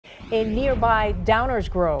In nearby Downers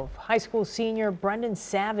Grove, high school senior Brendan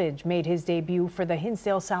Savage made his debut for the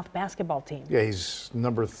Hinsdale South basketball team. Yeah, he's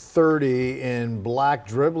number 30 in black,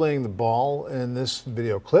 dribbling the ball in this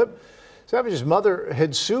video clip. Savage's mother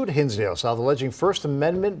had sued Hinsdale South, alleging First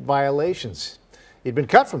Amendment violations. He'd been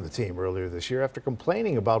cut from the team earlier this year after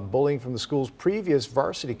complaining about bullying from the school's previous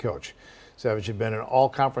varsity coach. Savage had been an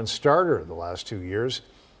all-conference starter the last 2 years.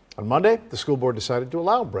 On Monday, the school board decided to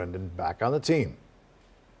allow Brendan back on the team.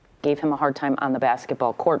 Gave him a hard time on the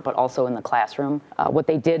basketball court, but also in the classroom. What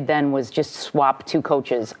they did then was just swap 2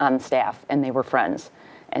 coaches on staff, and they were friends.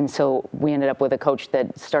 And so we ended up with a coach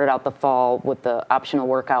that started out the fall with the optional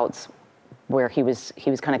workouts, where he was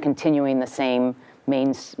kind of continuing the same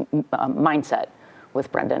mindset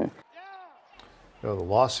with Brendan. The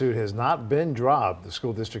lawsuit has not been dropped. The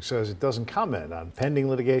school district says it doesn't comment on pending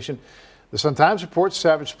litigation. The Sun-Times reports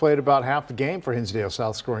Savage played about half the game for Hinsdale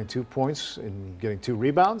South, scoring 2 points and getting 2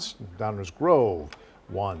 rebounds. Downers Grove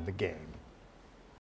won the game.